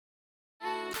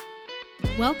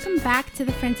Welcome back to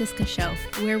the Franciska Show,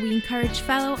 where we encourage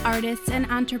fellow artists and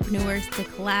entrepreneurs to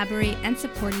collaborate and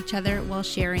support each other while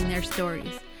sharing their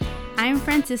stories. I am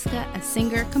Franciska, a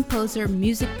singer, composer,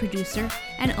 music producer,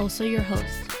 and also your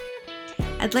host.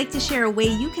 I'd like to share a way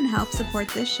you can help support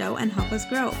this show and help us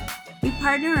grow. We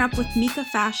partner up with Mika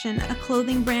Fashion, a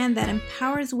clothing brand that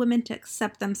empowers women to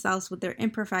accept themselves with their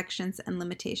imperfections and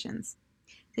limitations.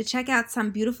 To check out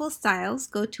some beautiful styles,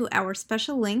 go to our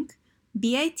special link,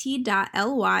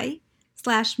 bit.ly/Mika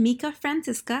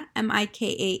Franciska,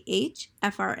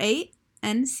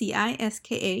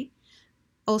 MIKAHFRANCISKA,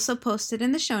 also posted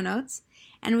in the show notes.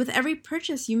 And with every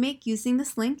purchase you make using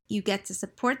this link, you get to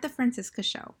support the Franciska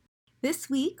Show.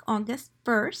 This week, August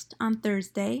 1st, on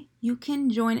Thursday, you can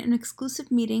join an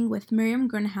exclusive meeting with Miriam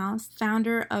Grunhaus,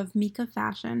 founder of Mika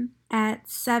Fashion, at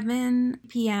 7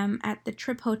 p.m. at the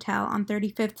Trip Hotel on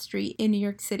 35th Street in New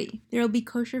York City. There will be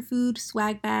kosher food,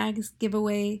 swag bags,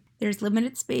 giveaway. There's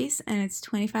limited space, and it's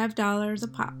 $25 a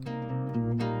pop.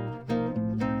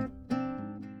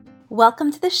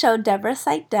 Welcome to the show, Devra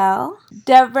Seidel.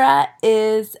 Devra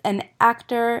is an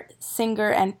actor, singer,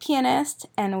 and pianist,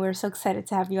 and we're so excited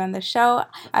to have you on the show.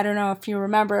 I don't know if you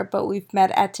remember, but we've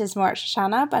met at Tismor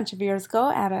Shoshana a bunch of years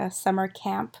ago at a summer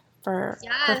camp for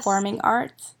performing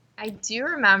arts. I do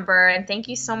remember, and thank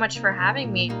you so much for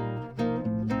having me.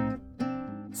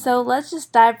 So let's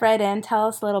just dive right in. Tell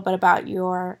us a little bit about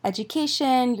your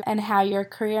education and how your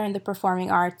career in the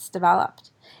performing arts developed.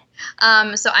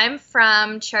 So I'm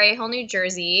from Cherry Hill, New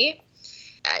Jersey.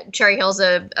 Cherry Hill's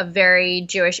a very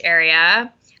Jewish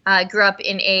area. I grew up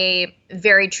in a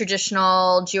very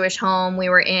traditional Jewish home. We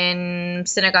were in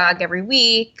synagogue every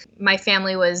week. My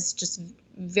family was just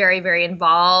very, very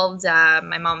involved.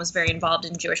 My mom was very involved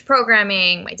in Jewish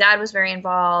programming. My dad was very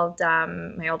involved.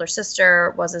 My older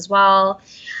sister was as well.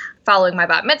 Following my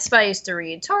bat mitzvah, I used to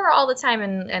read Torah all the time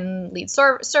and lead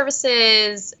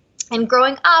services. And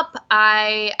growing up,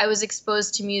 I was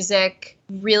exposed to music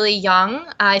really young.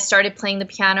 I started playing the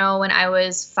piano when I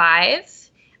was 5.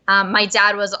 My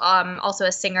dad was also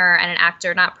a singer and an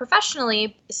actor, not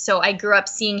professionally, so I grew up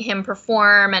seeing him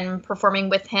perform and performing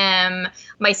with him.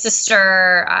 My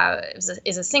sister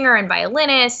is a singer and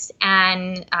violinist,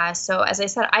 and so as I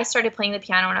said, I started playing the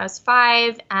piano when I was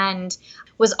 5 and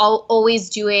was always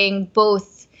doing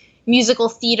both musical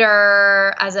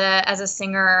theater as a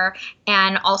singer,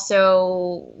 and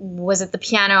also was at the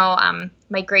piano.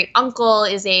 My great uncle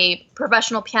is a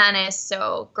professional pianist,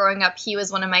 so growing up, he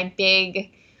was one of my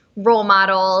big role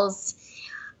models.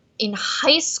 In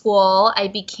high school, I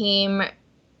became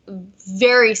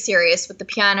very serious with the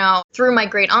piano through my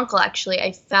great uncle. Actually,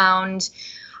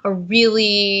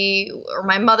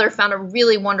 my mother found a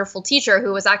really wonderful teacher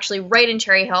who was actually right in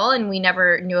Cherry Hill, and we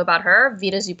never knew about her,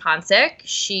 Vida Zupancic.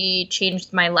 She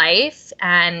changed my life,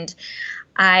 and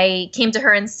I came to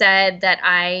her and said that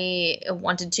I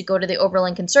wanted to go to the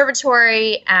Oberlin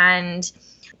Conservatory, and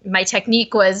my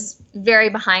technique was very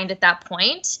behind at that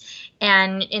point.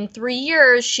 And in 3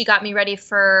 years, she got me ready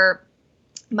for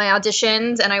my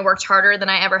auditions, and I worked harder than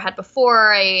I ever had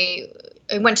before. I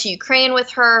went to Ukraine with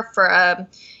her for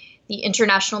the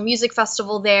International Music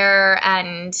Festival there,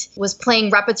 and was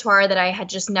playing repertoire that I had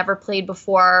just never played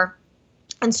before.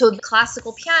 And so the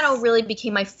classical piano really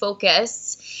became my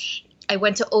focus. I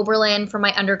went to Oberlin for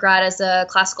my undergrad as a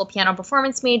classical piano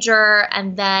performance major,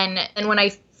 and when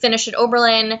I finished at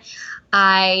Oberlin,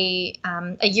 a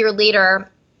year later,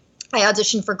 I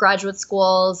auditioned for graduate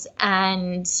schools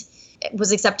and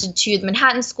was accepted to the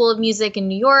Manhattan School of Music in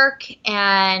New York,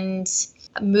 and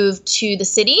moved to the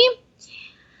city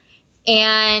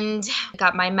and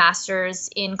got my master's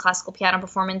in classical piano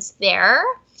performance there,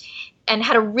 and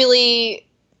had a really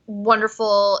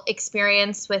wonderful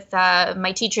experience with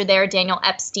my teacher there, Daniel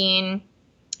Epstein,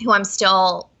 who I'm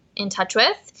still in touch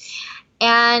with.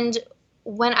 And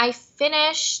when I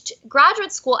finished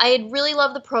graduate school, I had really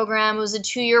loved the program. It was a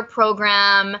 2-year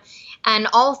program. And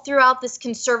all throughout this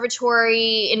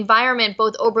conservatory environment,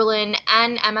 both Oberlin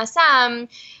and MSM,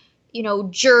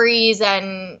 juries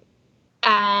and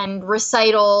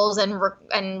recitals and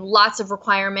lots of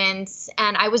requirements.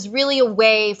 And I was really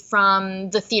away from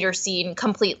the theater scene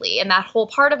completely. And that whole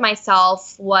part of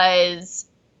myself was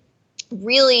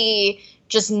really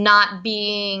just not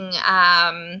being,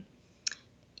 I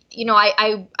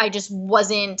just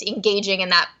wasn't engaging in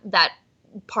that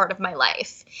part of my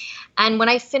life. And when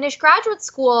I finished graduate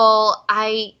school,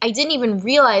 I didn't even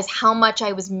realize how much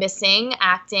I was missing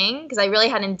acting, because I really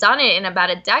hadn't done it in about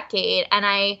a decade. And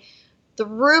I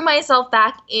threw myself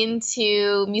back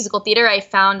into musical theater. I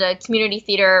found a community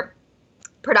theater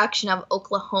production of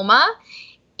Oklahoma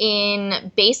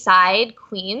in Bayside,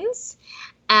 Queens.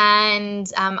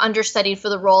 and understudied for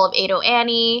the role of Ado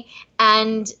Annie.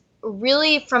 And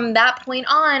really from that point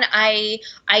on, I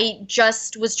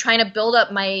just was trying to build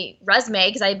up my resume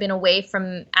because I had been away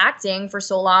from acting for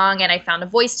so long, and I found a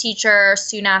voice teacher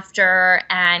soon after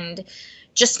and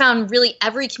just found really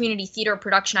every community theater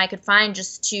production I could find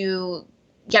just to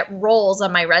get roles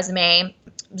on my resume. I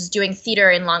was doing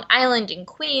theater in Long Island and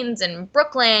Queens and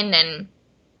Brooklyn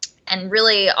and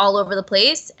really all over the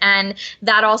place. And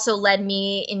that also led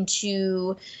me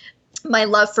into my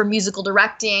love for musical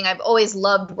directing. I've always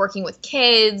loved working with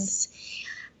kids.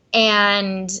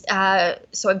 And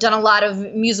so I've done a lot of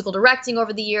musical directing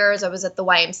over the years. I was at the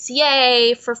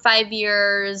YMCA for 5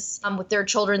 years with their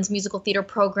children's musical theater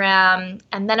program.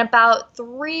 And then about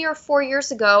 3 or 4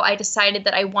 years ago, I decided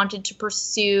that I wanted to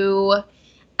pursue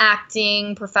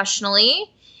acting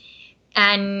professionally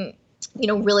and,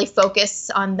 really focus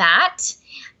on that.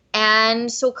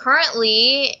 And so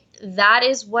currently, that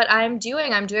is what I'm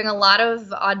doing. I'm doing a lot of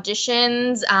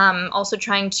auditions, also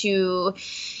trying to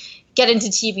get into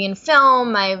TV and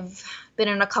film. I've been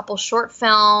in a couple short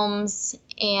films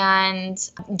and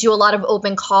do a lot of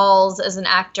open calls as an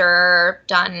actor.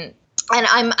 And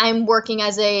I'm working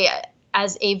as a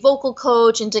vocal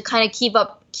coach, and to kind of keep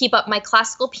up my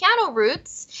classical piano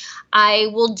roots, I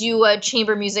will do a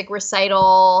chamber music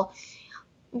recital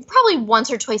probably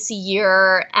once or twice a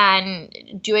year,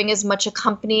 and doing as much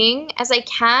accompanying as I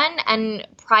can, and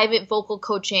private vocal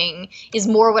coaching is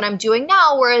more what I'm doing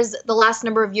now, whereas the last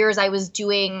number of years I was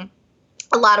doing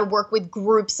a lot of work with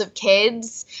groups of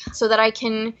kids so that I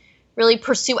can really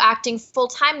pursue acting full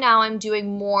time now. I'm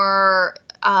doing more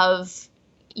of,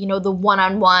 the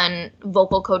one-on-one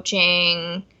vocal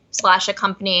coaching /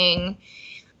 accompanying.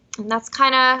 And that's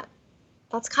kind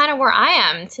of where I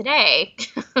am today.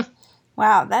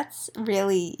 Wow, that's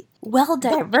really well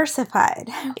diversified.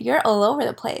 You're all over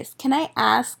the place. Can I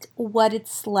ask what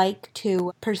it's like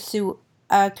to pursue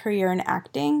a career in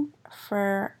acting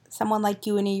for someone like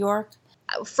you in New York?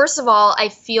 First of all, I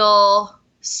feel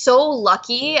so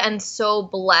lucky and so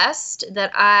blessed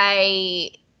that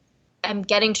I am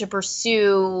getting to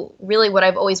pursue really what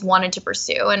I've always wanted to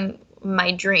pursue and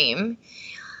my dream.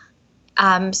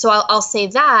 So I'll say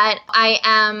that I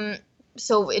am.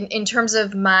 So in terms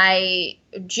of my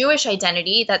Jewish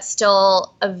identity, that's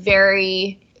still a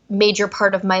very major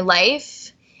part of my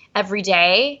life every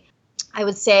day. I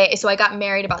would say, so I got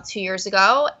married about 2 years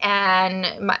ago, and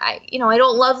I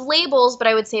don't love labels, but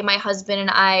I would say my husband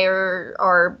and I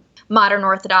are modern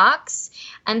Orthodox.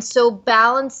 And so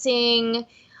balancing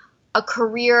a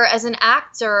career as an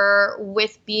actor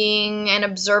with being an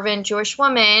observant Jewish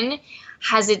woman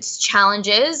has its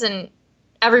challenges, and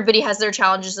everybody has their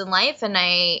challenges in life, and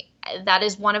that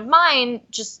is one of mine.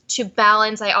 Just to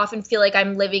balance, I often feel like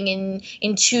I'm living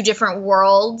in two different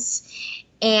worlds,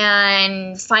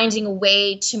 and finding a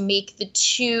way to make the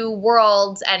two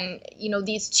worlds and,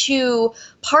 these two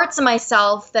parts of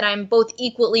myself that I'm both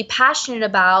equally passionate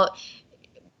about,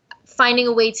 finding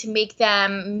a way to make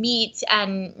them meet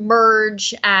and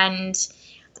merge. And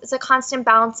it's a constant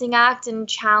balancing act and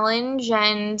challenge,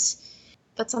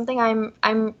 but something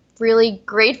I'm really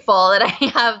grateful that I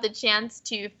have the chance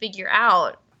to figure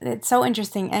out. It's so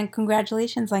interesting, and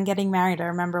congratulations on getting married. I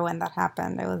remember when that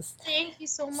happened. It was Thank you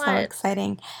so much. So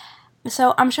exciting.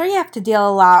 So I'm sure you have to deal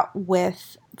a lot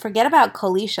with, forget about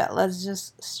Kolisha, let's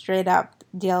just straight up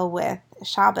deal with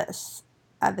Shabbos,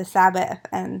 the Sabbath.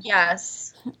 And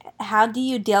yes. How do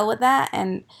you deal with that,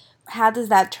 and how does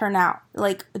that turn out?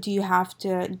 Like, do you have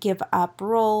to give up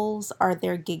roles? Are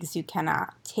there gigs you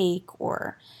cannot take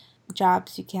or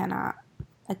jobs you cannot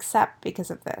accept because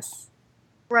of this?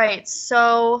 Right.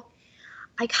 So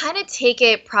I kind of take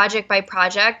it project by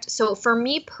project. So for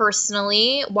me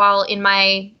personally, while in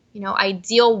my,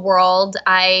 ideal world,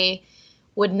 I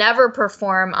would never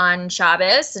perform on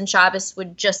Shabbos, and Shabbos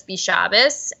would just be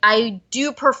Shabbos, I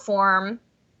do perform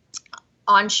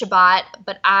on Shabbat,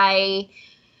 but I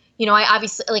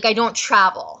obviously, I don't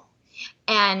travel.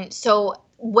 And so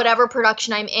whatever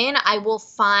production I'm in, I will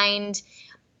find,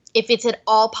 if it's at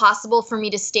all possible for me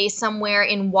to stay somewhere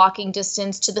in walking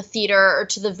distance to the theater or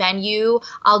to the venue,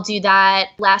 I'll do that.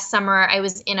 Last summer, I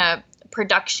was in a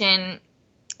production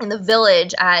in the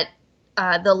Village at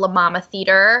the La Mama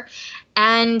Theater.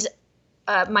 And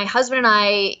my husband and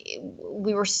I,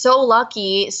 we were so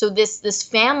lucky. So this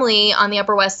family on the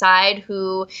Upper West Side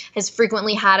who has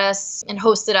frequently had us and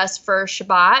hosted us for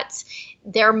Shabbat,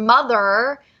 their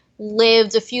mother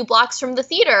lived a few blocks from the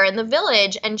theater in the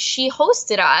Village, and she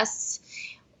hosted us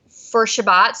for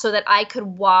Shabbat so that I could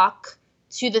walk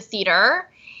to the theater.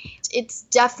 It's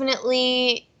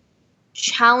definitely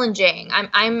challenging.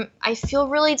 I feel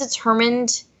really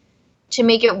determined to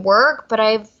make it work, but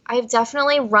I've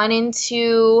definitely run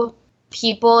into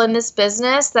people in this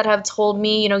business that have told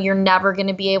me, you're never going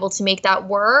to be able to make that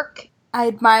work. I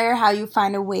admire how you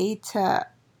find a way to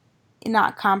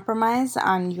not compromise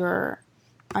on your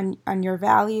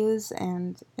values,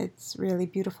 and it's really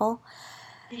beautiful.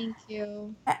 Thank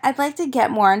you. I'd like to get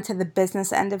more into the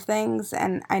business end of things,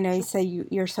 and I know you say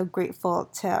you're so grateful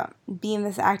to be in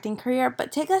this acting career,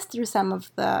 but take us through some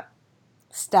of the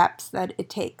steps that it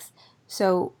takes.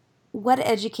 So, what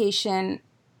education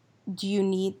do you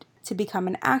need to become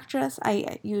an actress?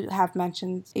 You have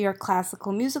mentioned your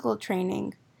classical musical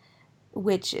training,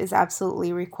 which is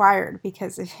absolutely required,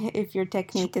 because if your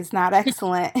technique is not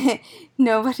excellent,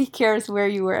 nobody cares where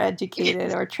you were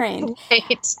educated or trained.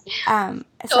 Right.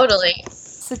 Totally.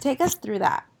 So take us through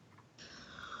that.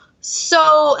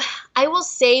 So I will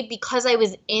say, because I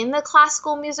was in the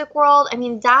classical music world,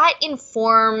 that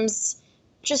informs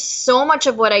just so much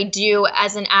of what I do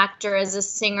as an actor, as a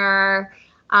singer,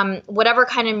 whatever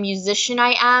kind of musician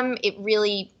I am. It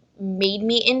really made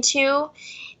me into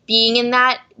being in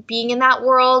that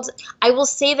world. I will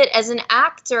say that as an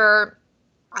actor,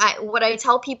 what I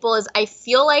tell people is I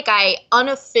feel like I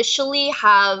unofficially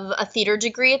have a theater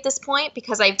degree at this point,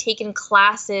 because I've taken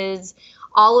classes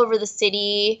all over the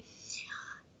city.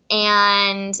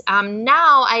 And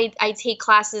now I take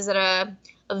classes at a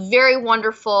very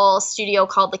wonderful studio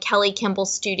called the Kelly Kimball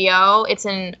Studio. It's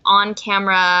an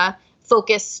on-camera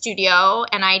focused studio,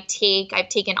 and I've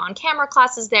taken on-camera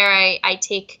classes there. I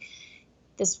take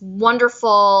this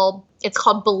wonderful, it's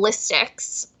called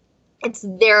ballistics. It's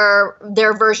their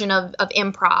version of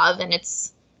improv, and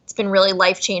it's been really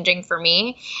life-changing for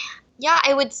me. Yeah,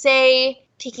 I would say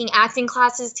taking acting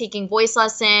classes, taking voice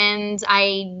lessons.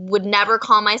 I would never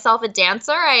call myself a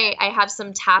dancer. I have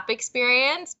some tap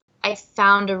experience. I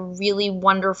found a really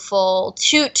wonderful,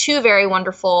 two very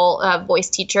wonderful voice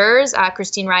teachers,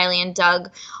 Christine Riley and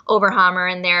Doug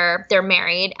Oberhammer, and they're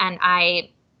married, and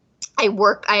I've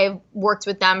worked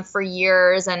with them for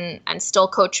years and still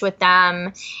coach with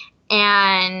them.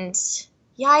 And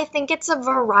yeah, I think it's a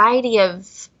variety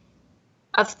of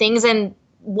things, and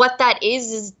what that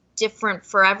is different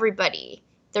for everybody.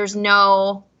 There's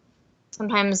no,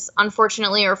 sometimes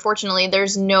unfortunately or fortunately,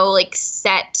 there's no like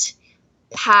set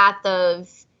path of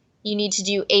you need to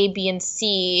do A, B, and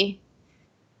C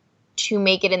to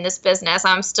make it in this business.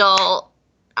 I'm still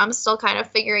kind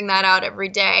of figuring that out every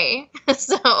day.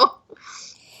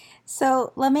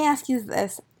 So let me ask you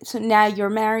this. So now you're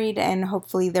married, and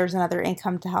hopefully there's another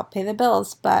income to help pay the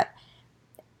bills, but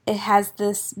has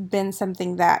this been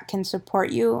something that can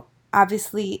support you?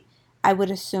 Obviously, I would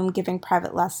assume giving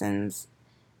private lessons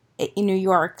in New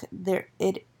York,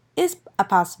 it is a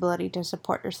possibility to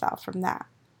support yourself from that.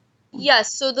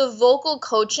 Yes, so the vocal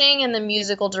coaching and the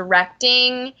musical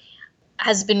directing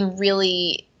has been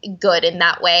really good in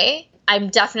that way. I'm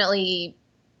definitely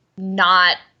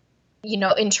not,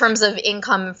 in terms of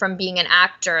income from being an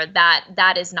actor,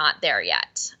 that is not there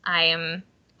yet. I am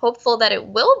hopeful that it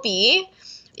will be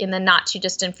in the not too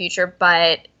distant future,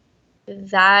 but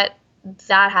that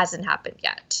hasn't happened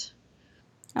yet.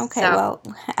 Okay, well,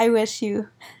 I wish you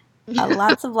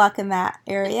lots of luck in that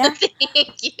area.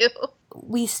 Thank you.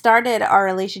 We started our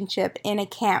relationship in a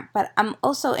camp, but I'm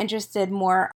also interested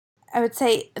more, I would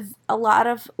say a lot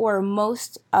of, or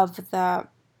most of the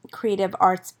creative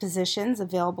arts positions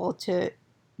available to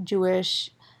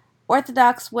Jewish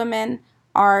Orthodox women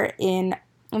are in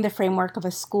the framework of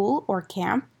a school or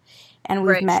camp, and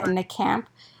we've met in a camp.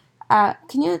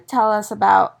 Can you tell us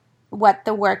about what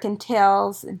the work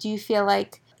entails? Do you feel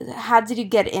like, how did you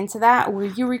get into that? Were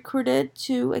you recruited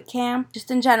to a camp? Just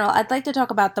in general, I'd like to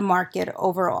talk about the market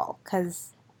overall,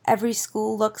 because every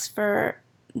school looks for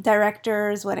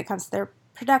directors when it comes to their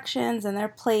productions and their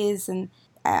plays, and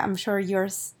I'm sure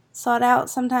yours sought out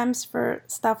sometimes for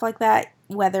stuff like that,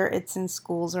 whether it's in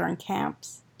schools or in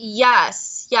camps.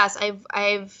 Yes.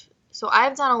 I've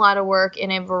done a lot of work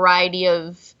in a variety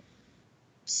of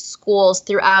schools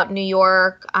throughout New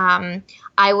York.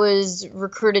 I was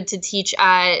recruited to teach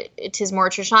at Tismor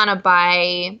Shoshana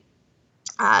by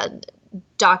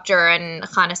Dr. and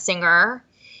Hannah Singer,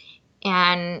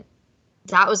 and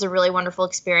that was a really wonderful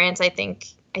experience. I think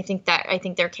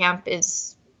their camp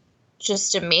is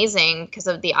just amazing because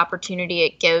of the opportunity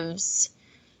it gives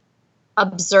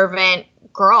observant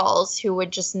girls who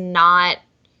would just not,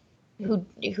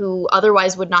 who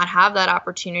otherwise would not have that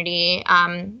opportunity.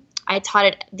 I taught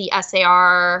at the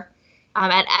SAR,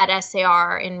 at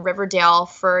SAR in Riverdale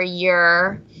for a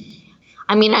year.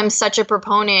 I'm such a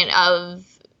proponent of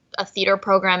a theater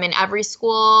program in every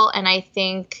school, and I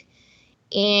think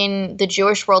in the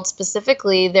Jewish world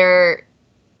specifically,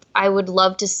 I would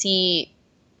love to see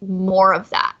more of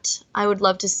that. I would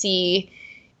love to see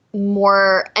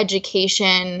more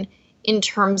education in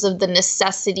terms of the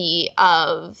necessity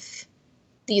of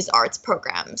these arts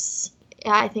programs.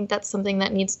 Yeah, I think that's something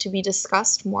that needs to be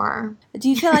discussed more. Do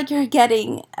you feel like you're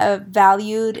getting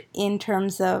valued in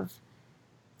terms of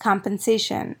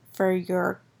compensation for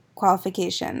your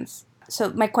qualifications?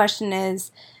 So my question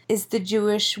is the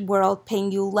Jewish world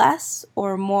paying you less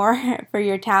or more for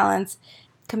your talents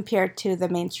compared to the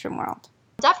mainstream world?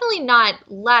 Definitely not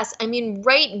less. I mean,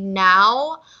 right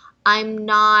now, I'm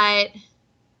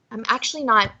actually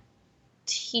not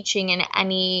teaching in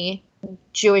any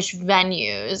Jewish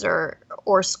venues or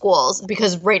schools,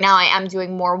 because right now I am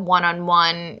doing more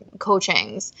one-on-one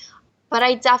coachings. But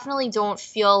I definitely don't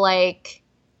feel like,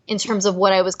 in terms of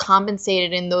what I was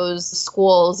compensated in those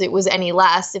schools, it was any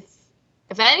less.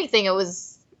 If anything,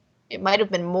 it might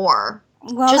have been more.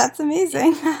 Well, that's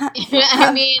amazing.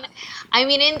 I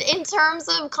mean, in terms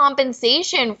of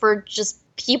compensation for just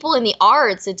people in the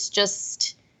arts, it's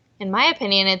just, in my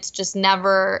opinion, it's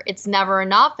never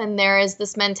enough. And there is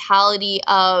this mentality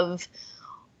of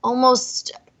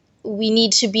almost, we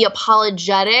need to be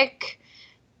apologetic,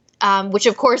 which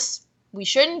of course we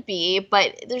shouldn't be,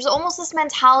 but there's almost this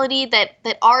mentality that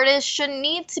artists shouldn't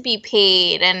need to be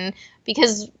paid, and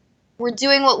because we're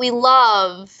doing what we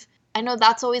love. I know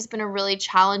that's always been a really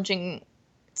challenging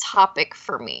topic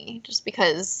for me, just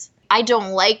because I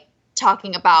don't like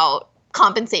talking about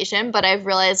compensation, but I've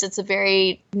realized it's a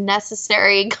very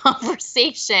necessary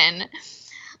conversation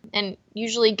and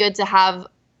usually good to have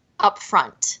up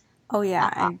front. Oh yeah,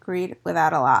 I agreed with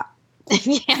that a lot.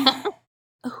 Yeah.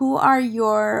 Who are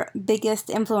your biggest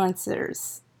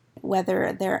influencers,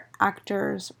 whether they're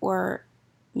actors or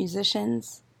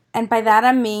musicians? And by that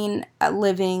I mean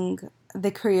living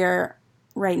the career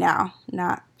right now,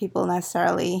 not people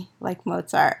necessarily like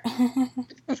Mozart.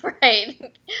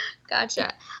 Right.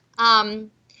 Gotcha. Well,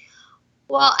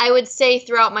 I would say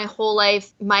throughout my whole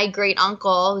life, my great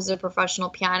uncle, who's a professional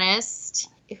pianist,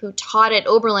 who taught at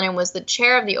Oberlin and was the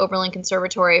chair of the Oberlin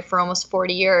Conservatory for almost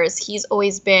 40 years, he's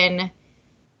always been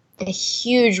a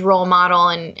huge role model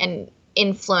and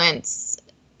influence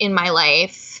in my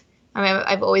life. I mean,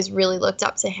 I've always really looked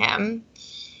up to him,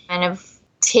 and I've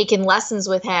taken lessons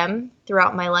with him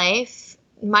throughout my life.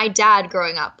 My dad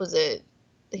growing up was a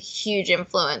huge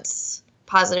influence,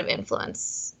 positive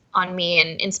influence on me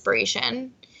and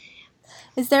inspiration.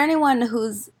 Is there anyone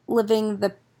who's living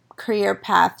the career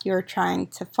path you're trying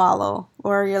to follow,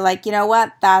 or you're like, you know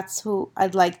what, that's who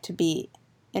I'd like to be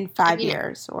in 5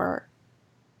 years, or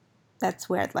that's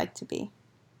where I'd like to be?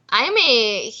 I'm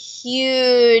a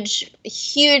huge,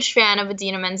 huge fan of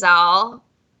Idina Menzel.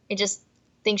 I just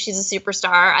think she's a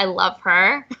superstar. I love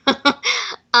her.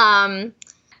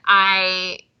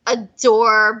 I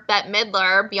adore Bette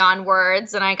Midler beyond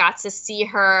words, and I got to see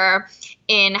her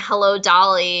in Hello,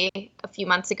 Dolly a few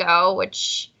months ago,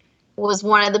 which was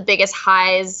one of the biggest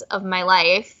highs of my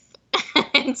life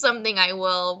and something I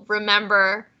will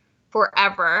remember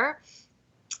forever.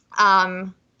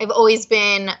 I've always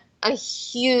been a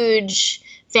huge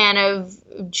fan of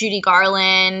Judy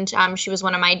Garland. She was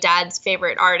one of my dad's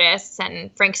favorite artists,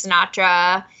 and Frank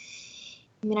Sinatra.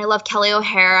 I mean, I love Kelly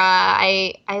O'Hara.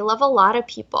 I love a lot of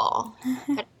people.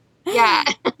 But, yeah.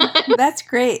 That's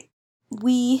great.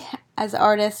 We, as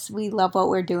artists, we love what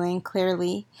we're doing,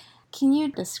 clearly. Can you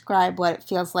describe what it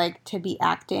feels like to be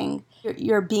acting?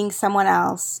 You're being someone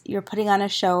else. You're putting on a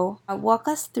show. Walk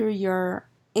us through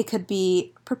it could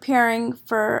be preparing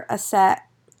for a set,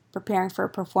 preparing for a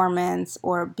performance,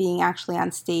 or being actually on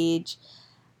stage,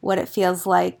 what it feels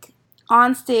like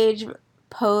on stage,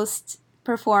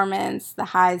 post-performance, the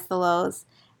highs, the lows.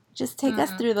 Just take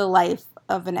us through the life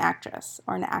of an actress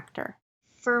or an actor.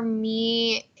 For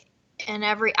me, and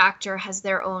every actor has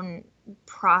their own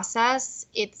process,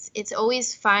 it's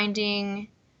always finding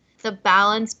the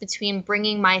balance between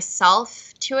bringing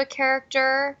myself to a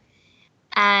character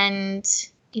and,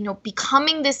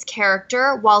 becoming this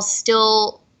character while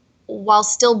still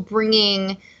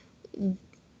bringing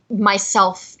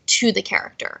myself to the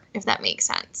character, if that makes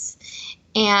sense.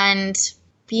 And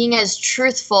being as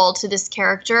truthful to this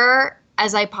character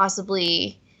as I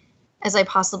possibly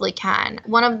can.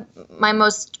 One of my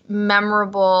most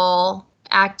memorable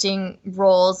acting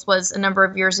roles was a number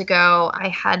of years ago. I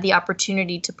had the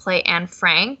opportunity to play Anne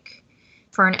Frank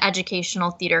for an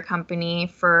educational theater company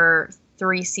for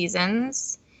 3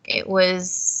 seasons. It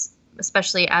was,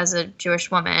 especially as a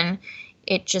Jewish woman,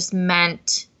 it just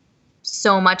meant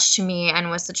so much to me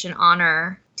and was such an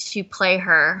honor to play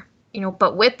her.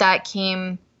 But with that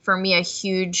came for me a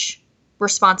huge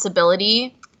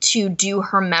responsibility to do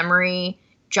her memory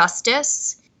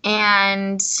justice.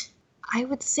 And I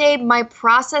would say my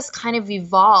process kind of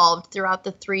evolved throughout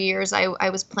the 3 years I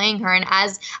was playing her. And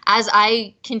as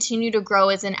I continue to grow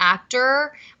as an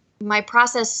actor, my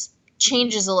process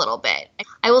changes a little bit.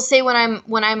 I will say when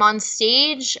I'm on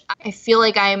stage, I feel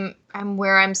like I'm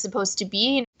where I'm supposed to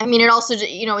be. I mean, it also,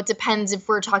 it depends if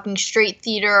we're talking straight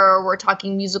theater or we're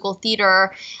talking musical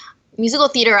theater. Musical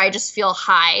theater, I just feel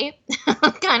high,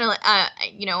 kind of,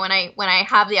 when I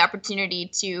have the opportunity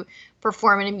to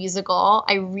perform in a musical,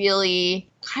 I really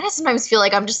kind of sometimes feel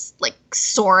like I'm just like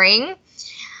soaring.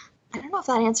 I don't know if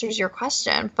that answers your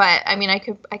question, but I mean, I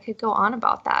could go on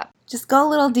about that. Just go a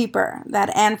little deeper.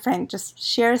 That Anne Frank, just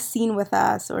share a scene with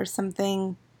us or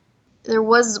something. There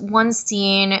was one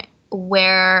scene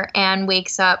where Anne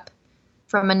wakes up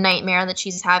from a nightmare that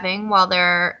she's having while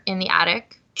they're in the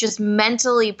attic, just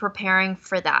mentally preparing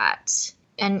for that,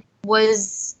 and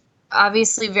was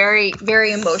obviously very,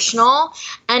 very emotional.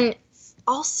 And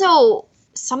also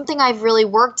something I've really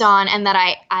worked on and that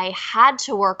I had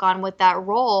to work on with that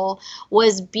role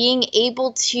was being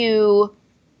able to,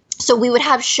 so we would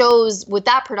have shows with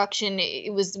that production.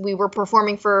 We were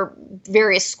performing for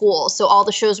various schools. So all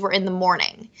the shows were in the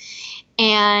morning,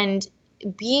 and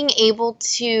being able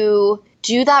to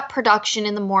do that production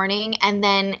in the morning and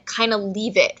then kind of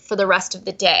leave it for the rest of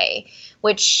the day,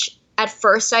 which at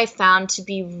first I found to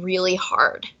be really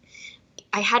hard.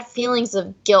 I had feelings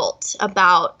of guilt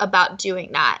about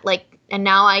doing that. And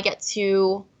now I get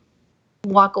to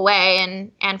walk away,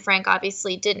 and Anne Frank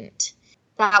obviously didn't.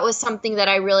 That was something that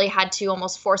I really had to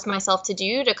almost force myself to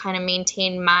do to kind of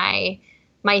maintain my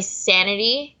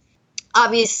sanity.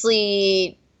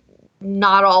 Obviously,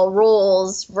 not all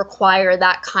roles require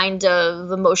that kind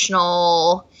of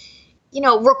emotional,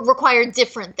 require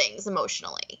different things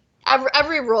emotionally.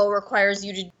 Every role requires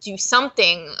you to do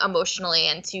something emotionally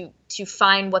and to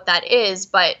find what that is,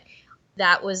 but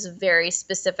that was very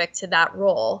specific to that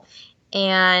role.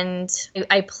 And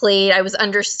I was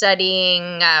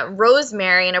understudying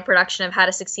Rosemary in a production of How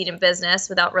to Succeed in Business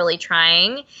Without Really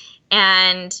Trying.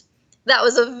 And that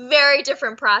was a very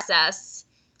different process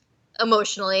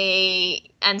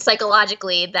emotionally and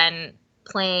psychologically than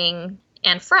playing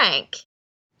Anne Frank.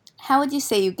 How would you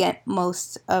say you get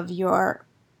most of your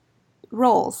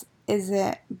roles? Is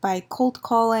it by cold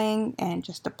calling and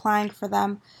just applying for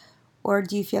them? Or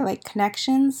do you feel like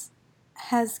connections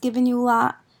has given you a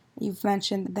lot? You've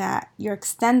mentioned that your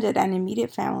extended and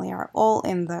immediate family are all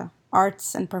in the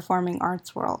arts and performing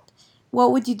arts world.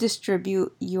 What would you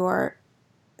distribute your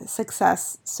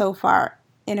success so far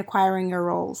in acquiring your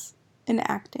roles in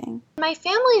acting? My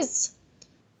family's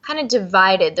kind of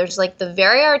divided. There's like the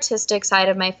very artistic side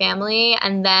of my family,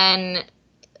 and then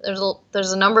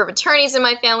there's a number of attorneys in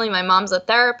my family. My mom's a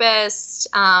therapist.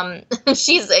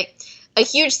 She's a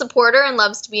huge supporter and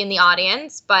loves to be in the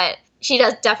audience, but she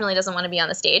definitely doesn't want to be on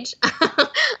the stage.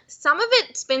 Some of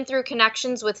it's been through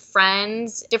connections with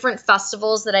friends, different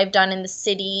festivals that I've done in the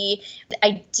city.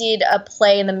 I did a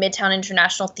play in the Midtown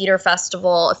International Theater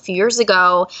Festival a few years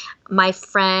ago. My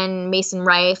friend Mason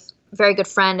Reif, very good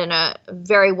friend and a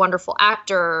very wonderful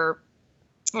actor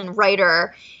and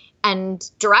writer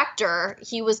and director,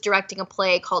 he was directing a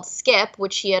play called Skip,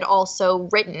 which he had also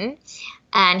written,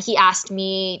 and he asked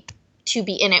me to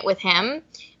be in it with him.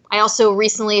 I also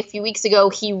recently, a few weeks ago,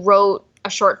 he wrote a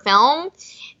short film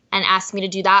and asked me to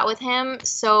do that with him.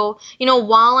 So,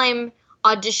 while I'm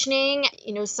auditioning,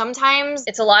 sometimes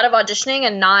it's a lot of auditioning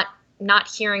and not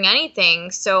hearing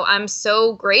anything. So I'm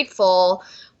so grateful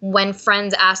when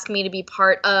friends ask me to be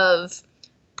part of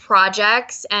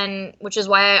projects, and which is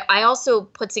why I also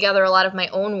put together a lot of my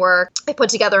own work. I put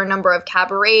together a number of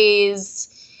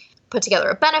cabarets, put together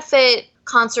a benefit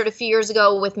concert a few years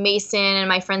ago with Mason and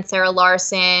my friend Sarah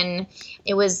Larson.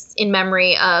 It was in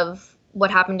memory of what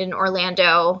happened in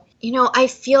Orlando. I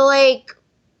feel like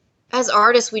as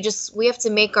artists, we have to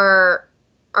make our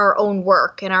own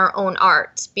work and our own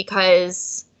art,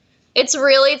 because it's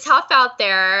really tough out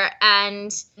there,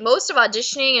 and most of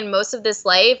auditioning and most of this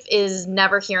life is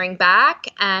never hearing back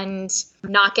and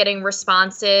not getting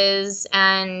responses,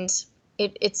 and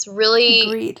it's really...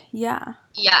 Agreed, yeah.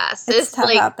 Yes. It's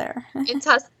tough out there. It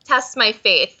tests my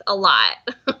faith a lot.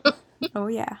 Oh,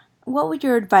 yeah. What would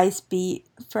your advice be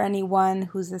for anyone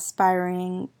who's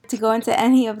aspiring to go into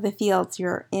any of the fields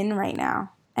you're in right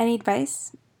now? Any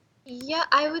advice? Yeah,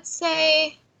 I would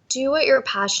say do what you're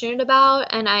passionate about,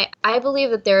 and I believe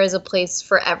that there is a place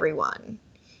for everyone.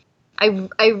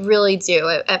 I really do.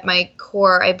 At my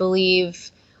core, I believe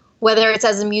whether it's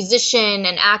as a musician,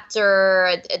 an actor,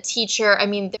 a teacher. I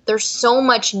mean, there's so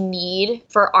much need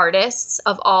for artists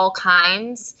of all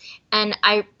kinds. And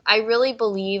I really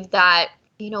believe that,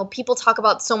 people talk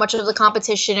about so much of the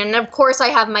competition. And of course I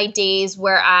have my days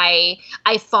where I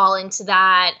fall into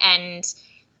that, and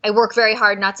I work very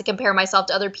hard not to compare myself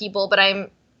to other people, but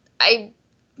I'm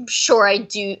sure I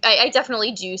do. I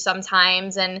definitely do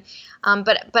sometimes. And,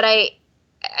 but I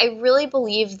really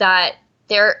believe that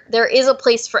there is a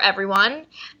place for everyone.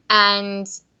 And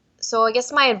so I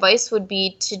guess my advice would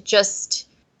be to just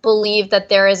believe that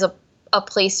there is a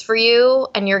place for you,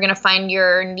 and you're going to find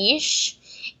your niche,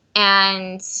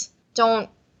 and don't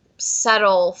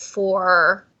settle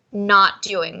for not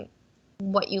doing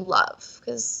what you love,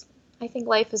 because I think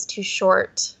life is too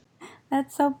short.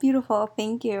 That's so beautiful.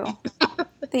 Thank you.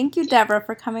 Thank you, Devra,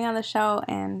 for coming on the show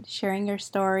and sharing your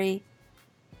story.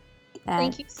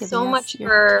 Thank you so much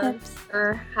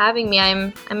for having me.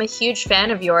 I'm a huge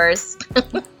fan of yours.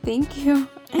 Thank you.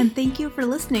 And thank you for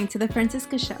listening to The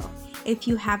Franciska Show. If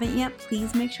you haven't yet,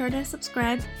 please make sure to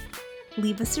subscribe.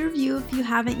 Leave us a review if you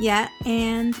haven't yet.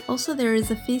 And also there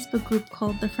is a Facebook group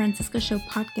called The Franciska Show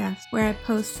Podcast, where I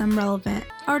post some relevant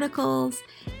articles,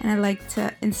 and I like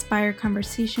to inspire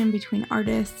conversation between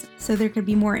artists so there could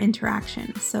be more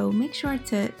interaction. So make sure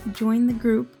to join the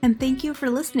group. And thank you for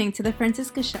listening to The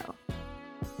Franciska Show.